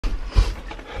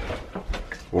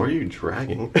What are you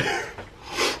dragging?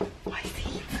 My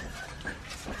feet.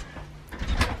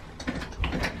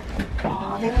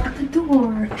 Oh, they locked the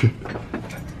door.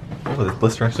 Oh, this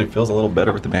blister actually feels a little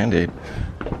better with the Band-Aid.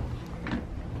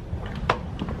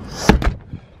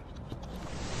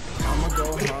 I'ma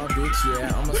go hard, bitch,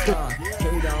 yeah, I'm a star.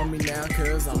 Hate on me now,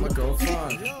 cause I'ma go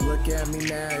far. Look at me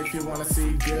now, if you wanna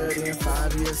see good in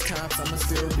 5 years tops, I'ma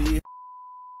still be.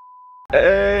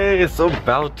 Hey, it's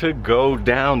about to go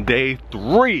down day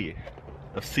 3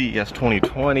 of CES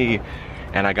 2020,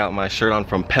 and I got my shirt on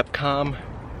from Pepcom.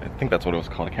 I think that's what it was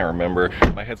called, I can't remember.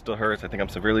 My head still hurts, I think I'm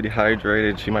severely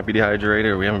dehydrated. She might be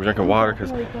dehydrated, or we haven't been drinking water,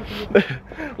 because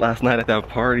last night at that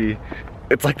party,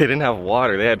 it's like they didn't have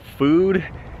water. They had food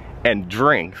and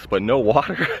drinks, but no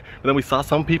water. But then we saw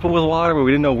some people with water, but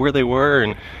we didn't know where they were,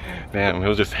 and man, it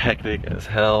was just hectic as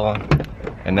hell.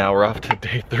 And now we're off to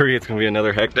day 3. It's gonna be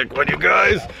another hectic one, you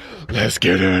guys. Let's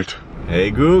get it. Hey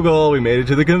Google, we made it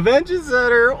to the convention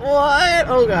center. What?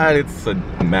 Oh God, it's a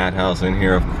madhouse in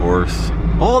here, of course.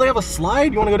 Oh, they have a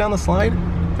slide? You wanna go down the slide?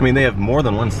 I mean, they have more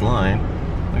than one slide.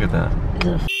 Look at that.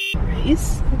 Is it a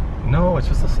race? No, it's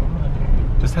just a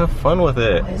slide. Just have fun with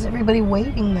it. Why is everybody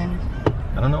waiting then?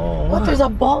 I don't know. What? There's a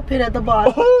ball pit at the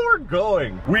bottom. Oh, we're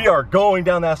going. We are going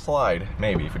down that slide.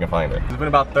 Maybe, if we can find it. It's been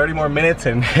about 30 more minutes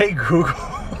and hey Google,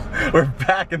 we're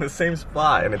back in the same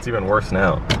spot and it's even worse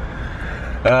now.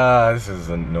 This is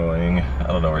annoying. I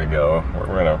don't know where to go. We're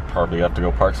gonna probably have to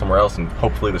go park somewhere else and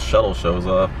hopefully the shuttle shows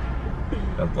up.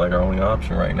 That's like our only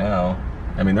option right now.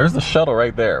 I mean, there's the shuttle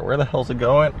right there. Where the hell's it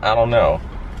going? I don't know.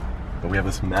 But we have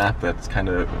this map that's kind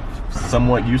of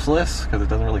somewhat useless because it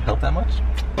doesn't really help that much.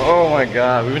 Oh my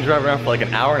God, we've been driving around for like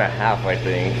an hour and a half, I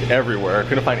think, everywhere.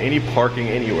 Couldn't find any parking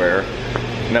anywhere.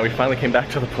 Now we finally came back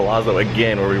to the Palazzo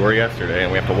again where we were yesterday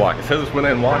and we have to walk. It says it's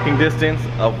within walking distance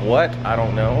of what? I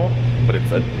don't know, but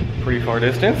it's a pretty far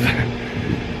distance.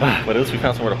 But at least we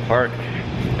found somewhere to park.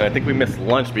 And I think we missed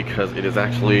lunch because it is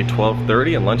actually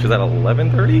 12:30 and lunch is at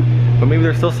 11:30. But maybe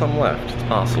there's still some left. It's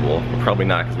possible, but probably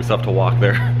not because we still have to walk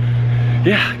there.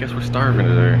 Yeah, I guess we're starving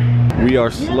today. We are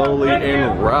slowly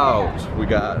en route. We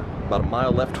got about a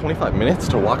mile left, 25 minutes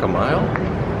to walk a mile.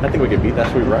 I think we could beat that.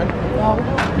 Should we run?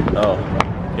 No. Oh,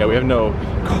 yeah, we have no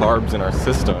carbs in our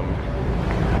system,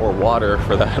 or water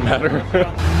for that matter.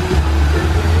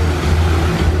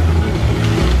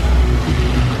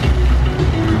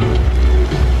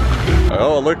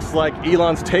 Oh, it looks like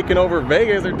Elon's taking over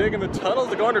Vegas. They're digging the tunnels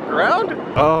to go underground.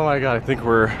 Oh my God, I think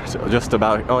we're just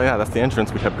about, oh yeah, that's the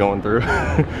entrance we kept going through.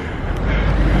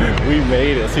 We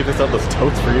made it. Let's see if this has those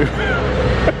totes for you.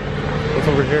 What's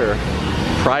over here?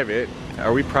 Private.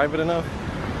 Are we private enough?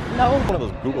 No. One of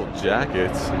those Google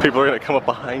jackets. People are gonna come up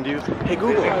behind you. Hey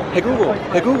Google, hey Google,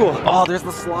 hey Google. Oh, there's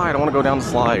the slide. I wanna go down the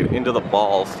slide into the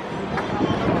balls.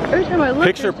 Every time I look,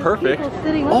 Picture perfect.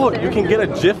 Oh, you can get a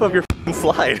GIF of your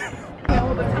slide.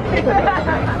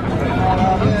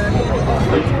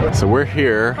 So we're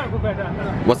here.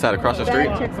 What's that, across the street?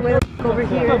 Over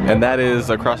here. And that is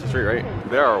across the street, right?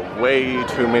 There are way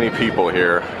too many people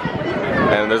here.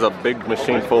 And there's a big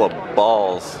machine full of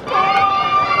balls.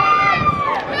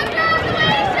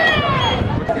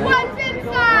 What's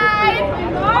inside?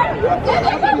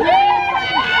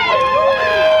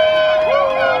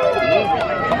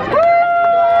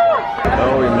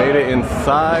 Oh, we made it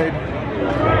inside.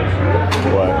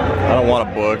 What? I don't want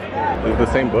a book. Is it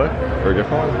the same book or a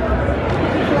different one?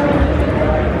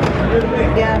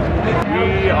 Yeah.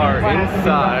 We are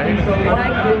inside.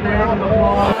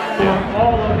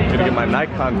 Gonna get my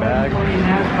Nikon bag.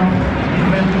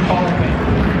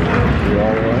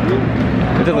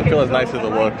 It doesn't feel as nice as it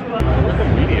looked. Where's the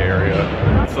media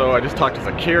area? So I just talked to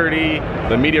security.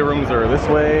 The media rooms are this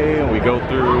way. We go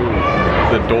through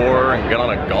the door and get on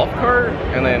a golf cart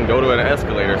and then go to an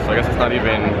escalator. So I guess it's not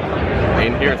even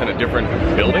in here, it's in a different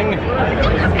building. So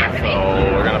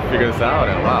we're gonna figure this out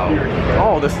and wow.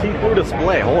 Oh, the see-through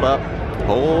display. Hold up.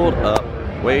 Hold up.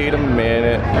 Wait a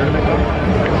minute.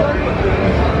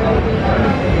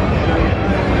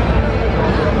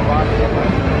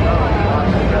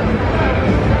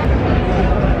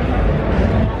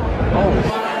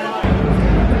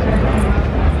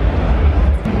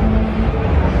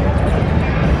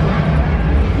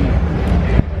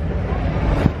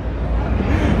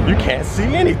 You can't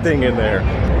see anything in there.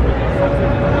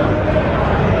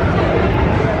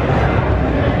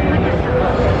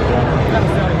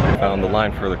 Found the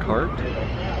line for the cart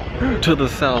to the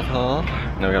South Hall.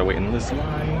 Now we gotta wait in this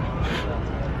line.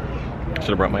 Should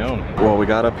have brought my own. Well, we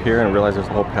got up here and realized there's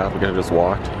a whole path we could have just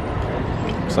walked.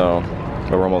 So,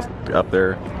 but we're almost up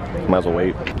there. Might as well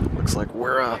wait. Looks like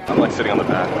we're up. I'm like sitting on the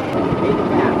back.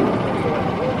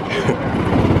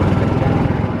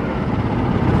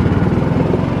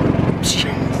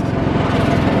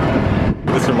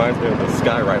 reminds me of the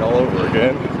Sky Ride all over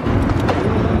again.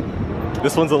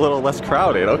 This one's a little less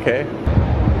crowded, okay.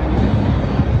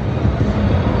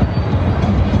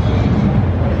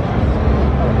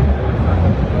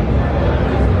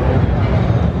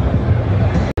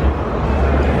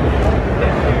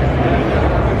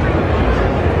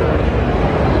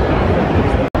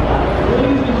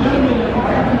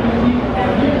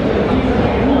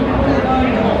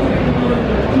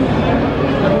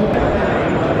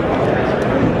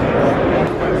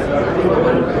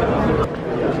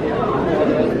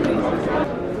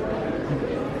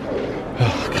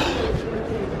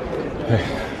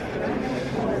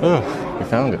 Oh, we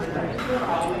found it.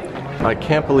 I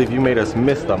can't believe you made us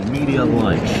miss the media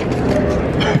lunch.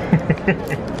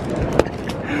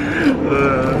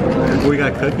 We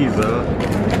got cookies though.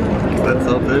 That's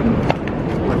something.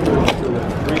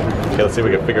 Okay, let's see if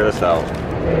we can figure this out.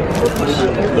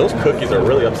 Those cookies are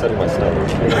really upsetting my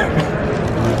stomach.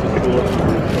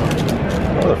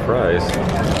 Oh, the fries.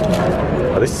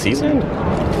 Are they seasoned?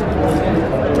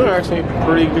 They're actually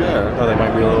pretty good. I thought they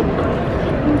might be a little...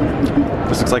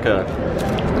 This looks like a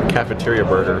cafeteria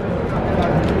burger.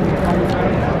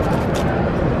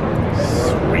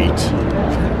 Sweet.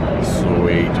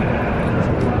 Sweet.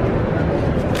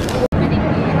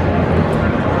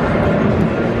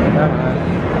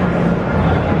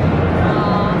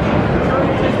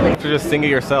 You just sing it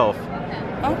yourself.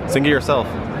 Huh? Sing it yourself.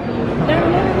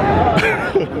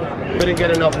 Couldn't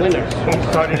get enough winners.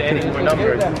 Started adding more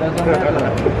numbers.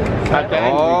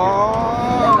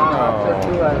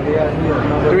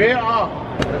 Three off.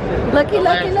 Lucky,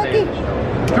 lucky, lucky.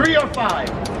 3 or 5.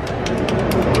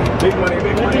 Big money,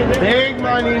 big money. Big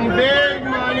money, big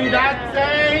money. That's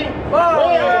a.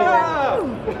 Oh!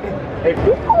 Hey,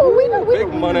 Big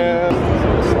money.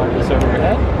 Slide this over your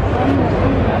head.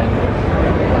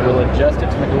 We'll adjust it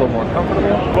to make it a little more comfortable.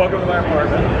 Welcome to my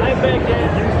apartment. I'm back in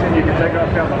Houston. You can take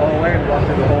off down the hallway and walk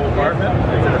through the whole apartment.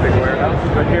 It's in a big warehouse.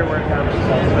 But here we're in kind of a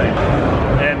small space.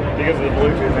 And because of the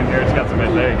Bluetooth in here, it's got some,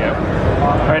 there you go.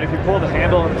 All right, if you pull the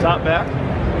handle on the top back,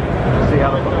 see how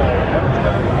they put it there.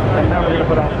 And now we're going to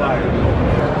put on fire.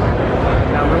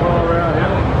 Now move all around.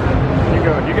 Yeah. You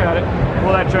go. You got it.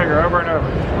 Pull that trigger over and over.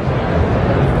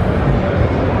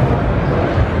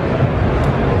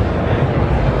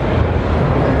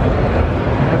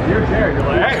 Your chair, you're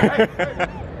like, hey, hey, hey.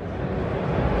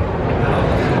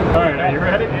 All right, are you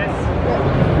ready? Yes.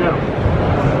 Go.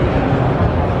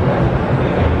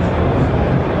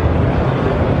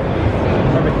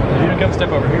 Perfect. You need to come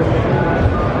step over here.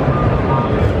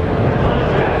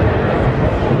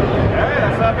 Hey,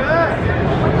 that's not bad.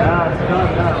 Nah, it's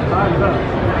done now. Time's up.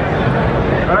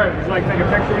 All right, would you like to take a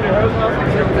picture with your hose off? All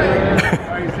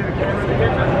right, you see the camera in the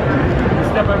kitchen? You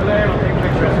step over there and we'll take a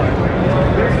picture this way.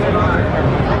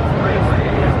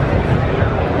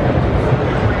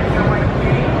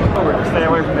 Stay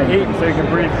away from the heat so you can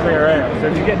breathe clear air. So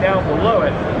if you get down below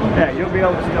it, yeah, you'll be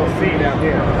able to still see down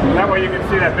here. That way you can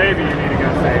see that baby you need to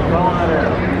go save. Follow that air.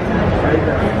 Right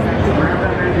there. Grab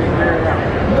that baby and clear it out.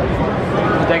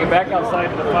 Take it back outside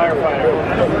to the firefighter.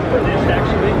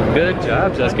 Good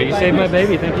job, Jessica. You saved my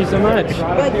baby. Thank you so much.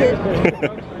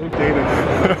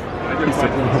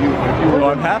 Well,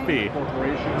 I'm happy.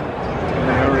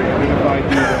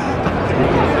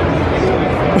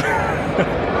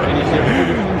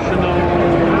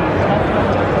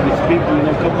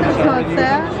 That's not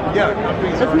sad. Yeah,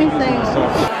 That's me saying.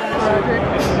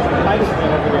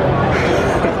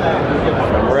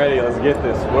 I'm ready. Let's get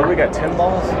this. What do we got? 10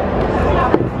 balls?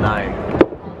 9.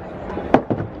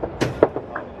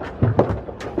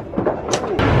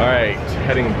 All right,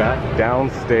 heading back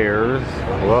downstairs.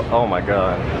 Well, oh my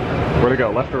God. Where to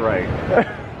go? Left or right?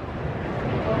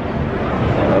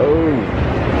 Oh.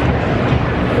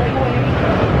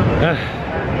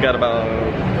 Got about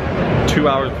 2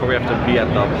 hours before we have to be at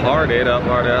the party. What?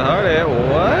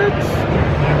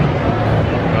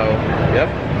 Oh, yep.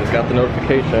 Just got the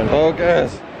notification. Oh,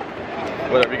 guys.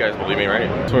 Whatever, you guys believe me, right?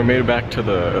 So we made it back to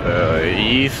the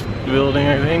east building,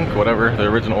 I think. Whatever, the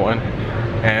original one.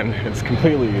 And it's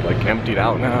completely like emptied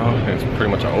out now. It's pretty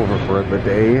much over for the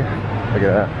day. Look at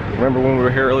that. Remember when we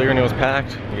were here earlier and it was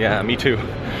packed? Yeah, me too.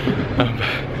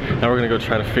 Now we're gonna go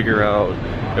try to figure out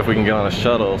if we can get on a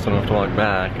shuttle so we don't have to walk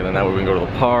back, and then that way we can go to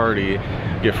the party,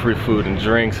 get free food and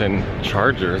drinks and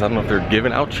chargers. I don't know if they're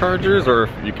giving out chargers or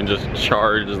if you can just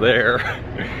charge there.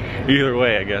 Either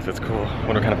way, I guess it's cool. I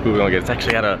wonder what kind of food we're gonna get. It's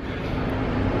actually at a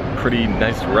pretty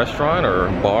nice restaurant or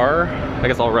bar. I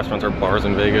guess all restaurants are bars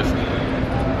in Vegas.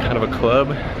 Kind of a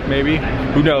club, maybe?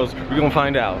 Who knows? We're gonna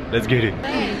find out. Let's get it.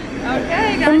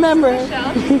 Okay, guys. Remember. Michelle,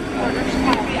 order should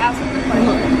be asking the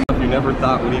question. If you never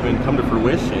thought would even come to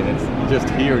fruition. It's just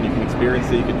here and you can experience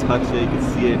it, you can touch it, you can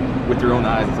see it with your own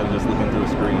eyes instead of just looking through a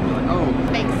screen. You're like, oh,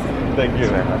 Thanks. thank you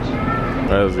very much.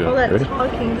 Alright, let's go. All that Ready?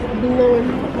 talking is blowing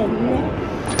my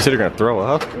neck. You said you're gonna throw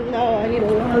up? No, I need a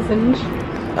lozenge.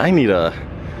 I need a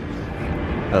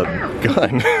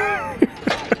gun.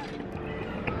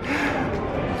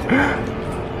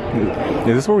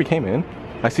 Is this where we came in?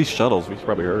 I see shuttles, we should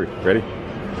probably hurry. Ready?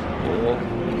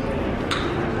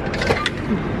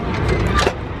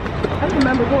 I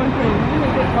remember going to a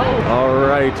really good boat.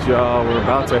 Alright, y'all, we're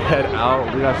about to head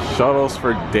out. We got shuttles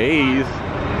for days.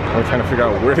 We're trying to figure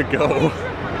out where to go.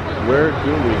 Where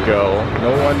do we go?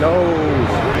 No one knows.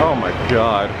 Oh my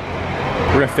god.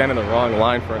 We're gonna stand in the wrong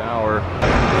line for an hour.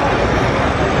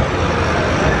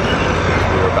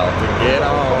 We're about to get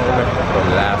on the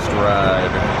last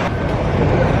ride.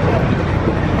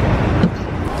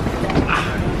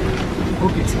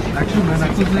 Okay, actually, man, I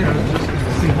could later.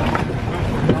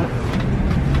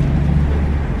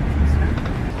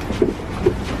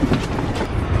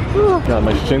 God,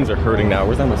 my shins are hurting now.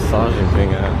 Where's that massaging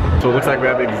thing at? So it looks like we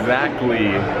have exactly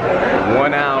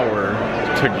 1 hour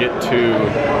to get to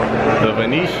the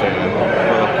Venetian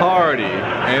for the party.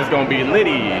 And it's gonna be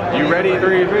litty. You ready?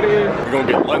 We're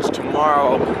gonna get lunch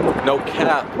tomorrow. No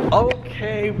cap.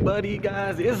 Okay, buddy,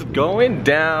 guys, it's going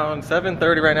down.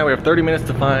 7:30 right now. We have 30 minutes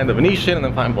to find the Venetian and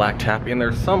then find Black Tappy in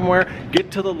there somewhere.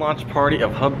 Get to the launch party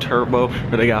of Hub Turbo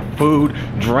where they got food,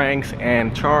 drinks,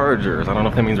 and chargers. I don't know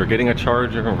if that means we're getting a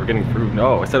charger or we're getting food.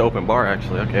 No, I said open bar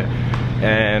actually. Okay.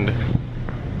 And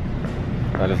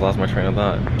I just lost my train of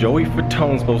thought. Joey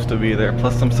Fatone's supposed to be there,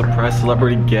 plus some surprise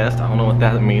celebrity guest. I don't know what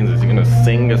that means. Is he gonna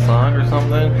sing a song or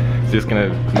something? Is he just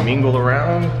gonna mingle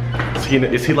around?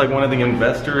 Is he like one of the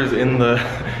investors in the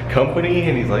company?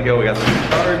 And he's like, yo, we got some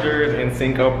chargers,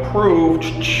 NSYNC approved.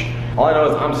 All I know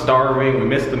is I'm starving. We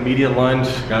missed the media lunch.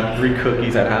 Got 3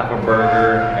 cookies, had half a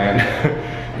burger, and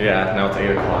yeah, now it's 8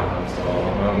 o'clock. I'm so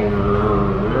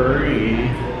hungry.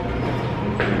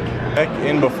 Back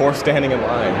in before standing in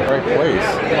line. Right place.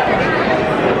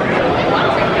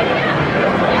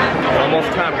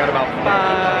 Almost time. Got about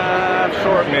 5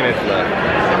 short minutes left.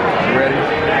 You ready?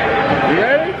 You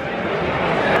ready?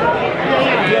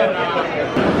 Yeah.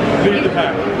 Lead the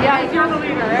pack. Yeah, you're the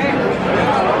leader, right?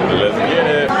 Let's get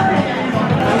it.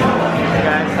 Hey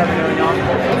guys, how's it going on?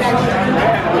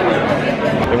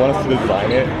 They want us to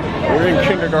design it. We're in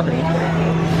kindergarten.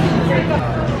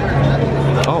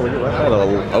 Oh, we're right by the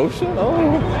ocean? Oh,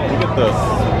 look at the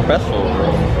special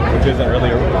room, which isn't really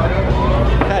a room.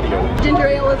 Patio. Ginger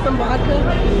ale with some vodka?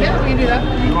 Yeah, we can do that.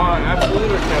 You want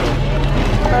absolute or kettle?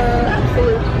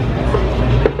 Absolute.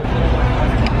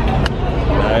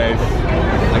 Nice.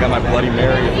 I got my Bloody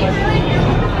Mary.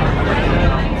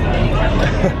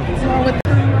 What's wrong with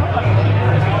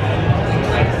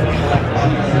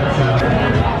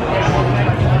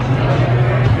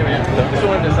Just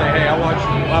wanted to say, hey, I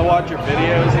watch your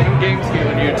videos and game skill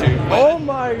on YouTube. Oh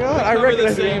my god, I Cover the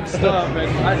recognize same stuff, and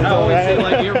I always see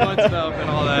like earbud stuff and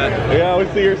all that. Yeah, I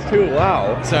would see yours too.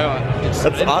 Wow. So it's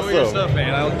That's enjoy your awesome. stuff,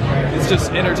 man. It's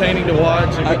just entertaining to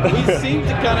watch. And we seem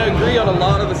to kind of agree on a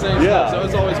lot of the same Yeah. stuff, so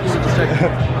it's always cool to just check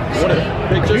what a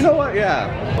pictures. You know what? Yeah.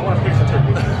 I want to fix the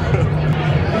turkey.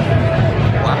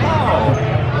 Wow.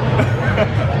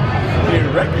 You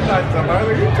recognize some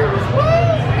other YouTubers?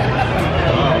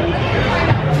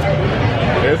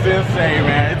 It's insane,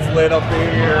 man. It's lit up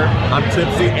in here. I'm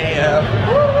tipsy AF.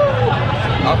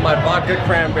 Off my vodka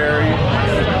cranberry.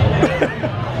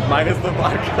 Minus the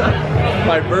vodka.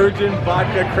 My virgin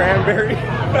vodka cranberry.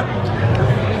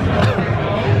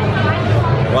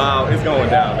 Wow, it's going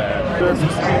down, man. I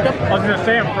was gonna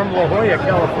say I'm from La Jolla,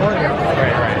 California.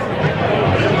 Right.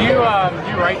 Do you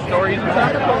write stories or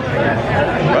something?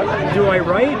 What? Do I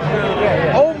write?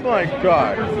 Yeah. Oh my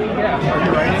god. Yeah. Are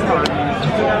you writing or?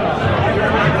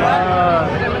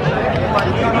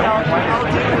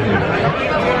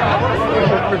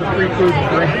 For the free food and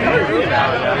drink.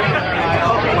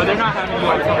 But they're not having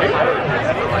like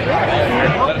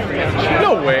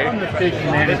No way. I'm the station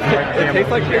manager. It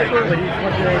tastes like paper.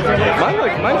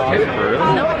 Mine's paper. An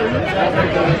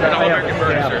all-American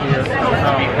burger, sir.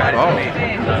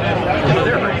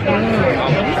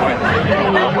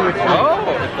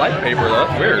 Oh, it's like paper though.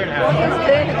 That's weird.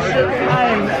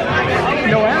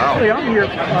 No, actually, I'm here.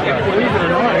 Believe it or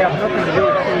not, I have nothing to do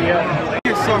with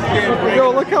CES. Yo,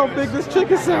 look how big this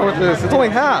chicken sandwich is. It's only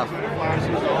half.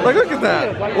 Like, look at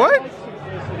that. What?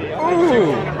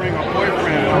 Ooh.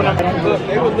 Look,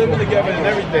 they were living together and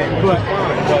everything. But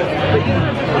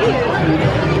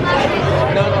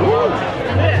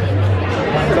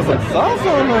Got some sauce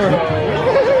on there.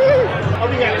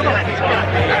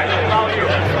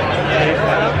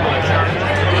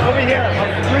 Over here.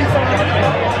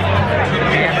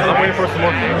 I'm waiting for some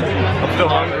more food. I'm still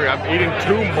hungry. I'm eating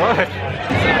too much.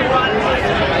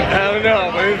 I don't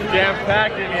know, but it's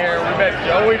jam-packed in here. We met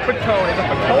Joey Fatone. Is it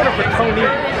Fatone or Fatone?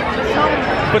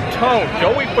 Fatone.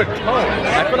 Joey Fatone.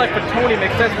 I feel like Fatone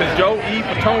makes sense because Joey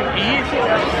Fatone eats.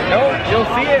 No, you don't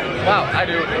see it? Wow, I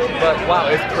do. But wow,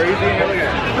 it's crazy in here. Look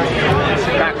at it.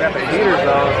 Back at the heaters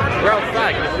though. We're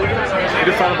outside. You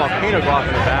just saw the volcano go off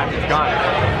in the back. It's gone.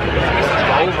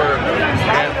 It's over.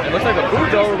 And it looks like the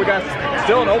food's over. We got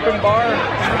still an open bar.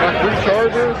 Got 3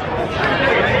 chargers.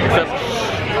 Except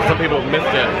some people missed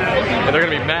it, and they're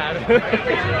gonna be mad.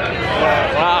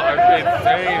 Wow, it's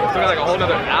insane. We still got like a whole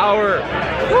nother hour.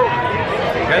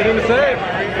 Anything to say?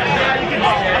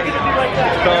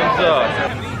 Thumbs up.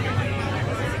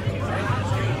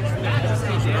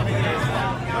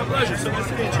 My pleasure. So nice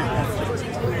to meet you.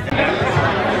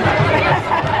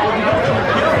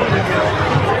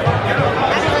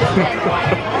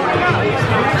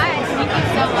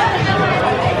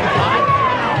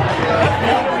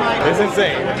 It's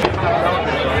insane.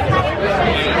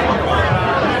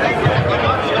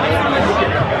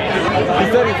 He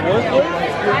said he's worthless,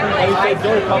 and he said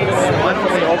Joey probably didn't want to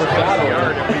overshadow him.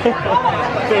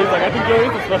 So he's like, I think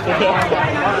Joey's a special guest.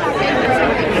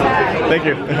 Thank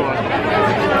you.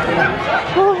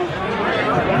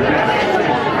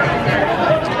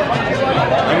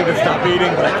 I need to stop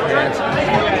eating, but I can't.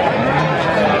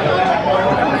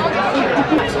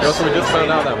 Also, we just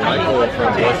found out that Michael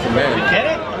from Boys to Men. You get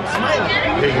it? I'm smiling.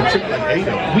 Yeah, you took like 8 of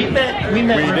them. We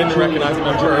didn't recognize him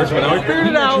at first, but now we figured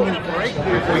it out. 5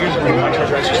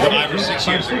 or 6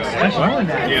 years ago. That's more than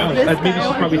that. Yeah. Maybe she's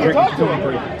probably drinking. She's doing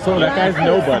great. So that guy's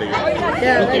nobody.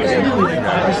 Yeah, like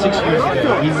 5 or 6 years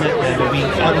ago, we met them, and we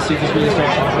honestly just really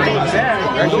started talking about it.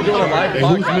 We're actually doing a live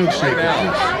Whose podcast milkshake right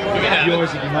now. Yours,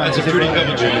 if you mind. That's a fruity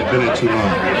pebble It's been in too long.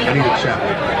 I need a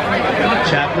chocolate.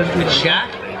 Chocolate?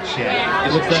 Shack?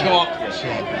 Shack. What's that? Chocolate.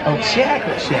 Oh,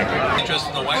 chocolate. Shack. Interested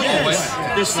in the white Yes.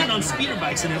 They're sitting on speeder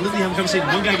bikes and they're literally having a conversation.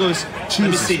 One guy goes, let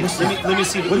me see it. Let me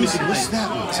see it. What's that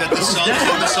one? Is that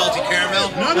the salty caramel?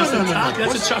 No.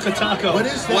 That's a chocolate taco. What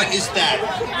is that? What is that?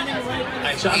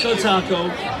 Choco taco.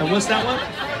 And what's that one?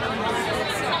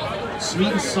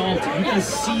 Sweet and salty. You're gonna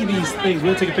see these things.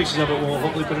 We'll take pictures of it. We'll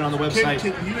hopefully put it on the website.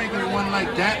 You ain't gonna one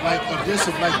like that, like of this,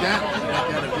 of like that, like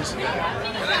that, of this, and that.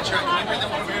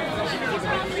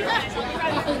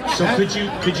 So could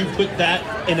you put that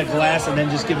in a glass and then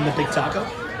just give them the big taco? You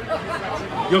know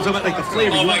what I'm talking about, like the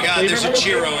flavor? Oh my God, there's a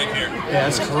churro in here. Yeah,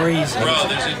 that's crazy. Bro,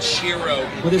 there's a churro.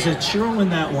 Well, there's a churro in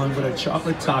that one, but a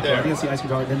chocolate taco. I think that's the ice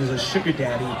cream taco. Then there's a sugar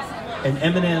daddy, and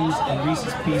M&M's, and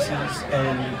Reese's Pieces,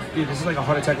 and dude, this is like a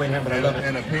heart attack right now, but I love it.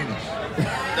 And a penis.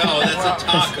 No, that's a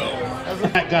taco.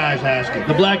 Black guy's asking.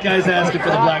 The black guy's asking for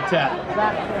the black tap.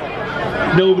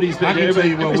 Nobody's been I can tell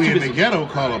you what we in the busy. ghetto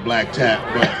call a black tap,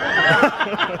 but I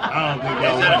don't think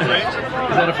y'all want that.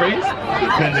 Is that a phrase?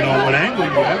 Depending on what angle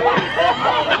you have.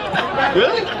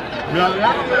 Really?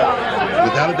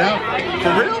 Without a doubt.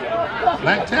 For real?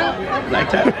 Black tap? Black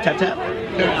tap? Tap tap?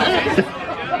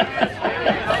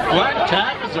 Black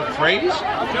tap is a phrase?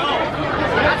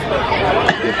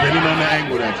 Depending on the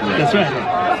angle that you have. That's right.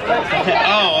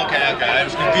 Oh, okay. I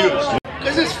was confused.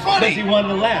 Because it's Because funny. he wanted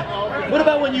to laugh. What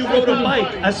about when you rode a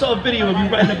bike? I saw a video of you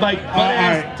riding a bike. All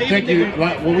right, thank you.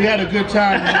 Well, we had a good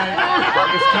time tonight.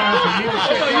 It's time for you to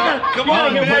shut up. Come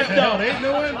on, man. man. What they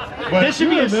doing? But This should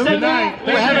be a tonight,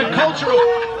 we're having cultural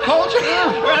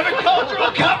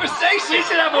conversation. We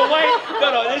should have a white.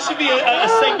 No. This should be a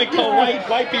segment called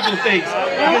White People Things.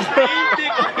 Because Dave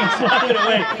Dick is walking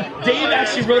away. Dave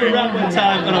actually rode around one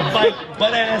time on a bike,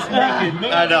 butt ass naked.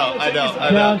 I know.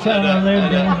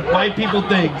 White People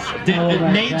Things.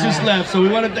 Nate just left, so we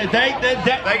want to thank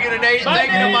Thank you to Nate.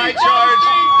 Thank you to MyCharge.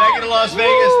 Thank you to Las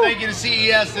Vegas. Thank you to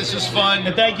CES. This was fun.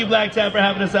 And thank you, Black Tap, for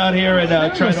having us out here and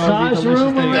trying to all these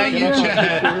delicious things. Thank you,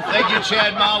 Chad. Thank you,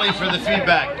 Chad Molly, for the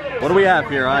feedback. What do we have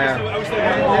here, Aya?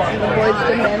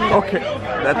 Okay,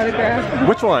 that's Autograph.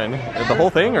 which one? The whole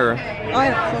thing, or? I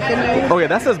don't fucking know. Oh yeah,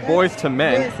 that says Boys to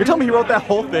Men. You're telling me he wrote that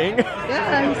whole thing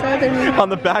Yeah, he said it on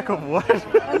the back of what?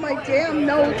 on my damn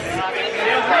notes.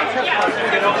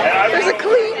 There's a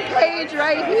clean page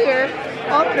right here.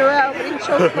 All throughout, but he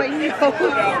choked my nose.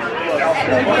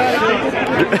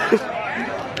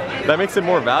 That makes it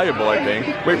more valuable, I think.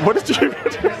 Wait, what did you?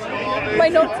 My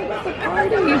notes at the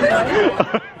party.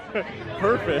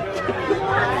 Perfect.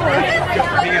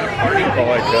 Oh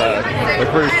my god, that's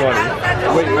pretty funny.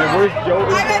 Wait, where's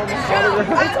Joey's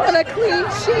autograph? It's on a clean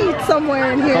sheet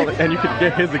somewhere in here. And you could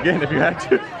get his again if you had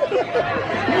to.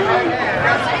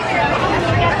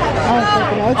 Oh,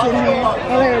 fucking, what's in here? Oh,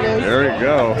 there it is. There we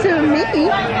go. To me.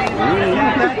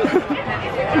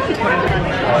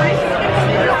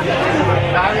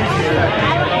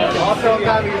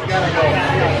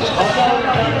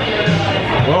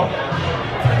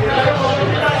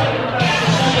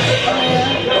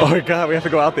 Oh my god, we have to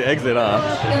go out the exit, huh?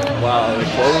 Wow, they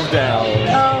closed down.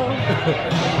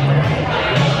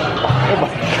 Oh my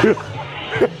god.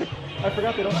 I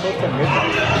forgot they don't close till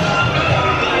midnight.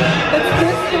 It's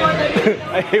this one.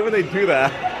 I hate when they do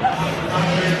that.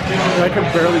 I can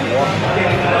barely walk.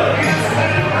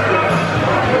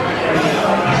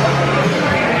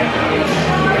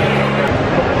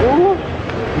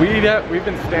 We've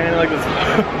been standing like this.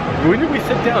 When did we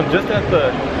sit down? Just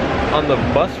on the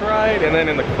bus ride, and then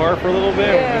in the car for a little bit.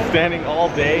 Yeah. We've been standing all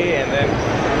day, and then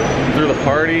through the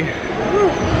party.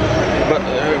 But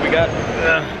we got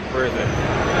where is it?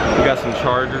 We got some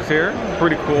chargers here.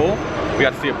 Pretty cool. We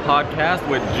got to see a podcast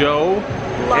with Joe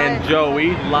and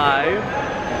Joey live,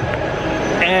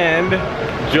 and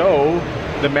Joe,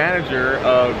 the manager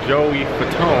of Joey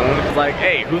Fatone, was like,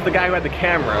 "Hey, who's the guy who had the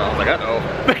camera?" I was like, "Uh-oh."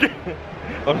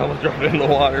 I almost dropped it in the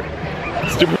water.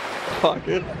 Stupid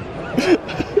pocket.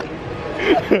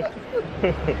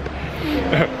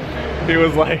 He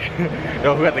was like,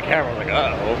 "Yo, who had the camera?" I was like,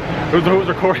 "Uh-oh." Who's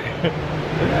recording?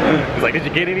 He's like, "Did you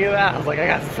get any of that?" I was like, "I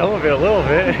got some of it, a little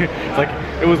bit." It's like,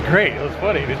 "It was great. It was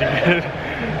funny. Did you get it?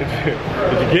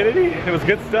 Did you get any?" It was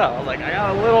good stuff. I was like, "I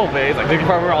got a little bit." He's like, "Did you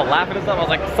probably were all laughing and stuff?" I was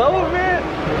like, "Some of it."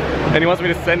 And he wants me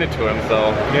to send it to him.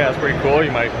 So yeah, it's pretty cool.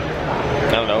 You might,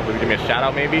 I don't know, give me a shout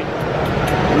out maybe.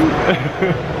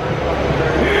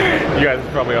 You guys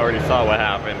probably already saw what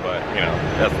happened, but you know,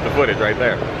 that's the footage right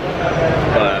there.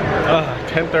 But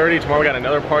 10:30 tomorrow, we got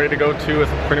another party to go to.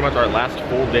 It's pretty much our last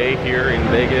full day here in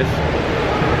Vegas,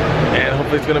 and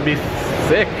hopefully it's gonna be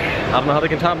sick. I don't know how they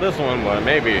can top this one, but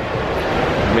maybe.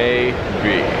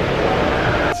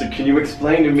 So can you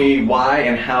explain to me why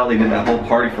and how they did that whole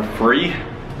party for free?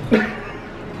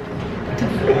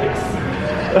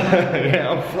 Yeah,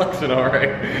 I'm flexing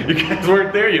alright. You guys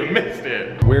weren't there, you missed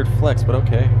it. Weird flex, but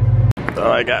okay. Oh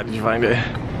my god, did you find it?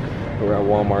 We're at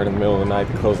Walmart in the middle of the night,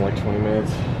 they close in like 20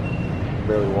 minutes.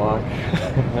 Barely walk.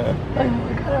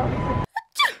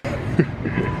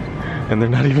 And they're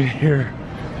not even here.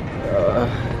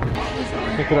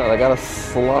 Check it out, I got a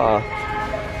sloth.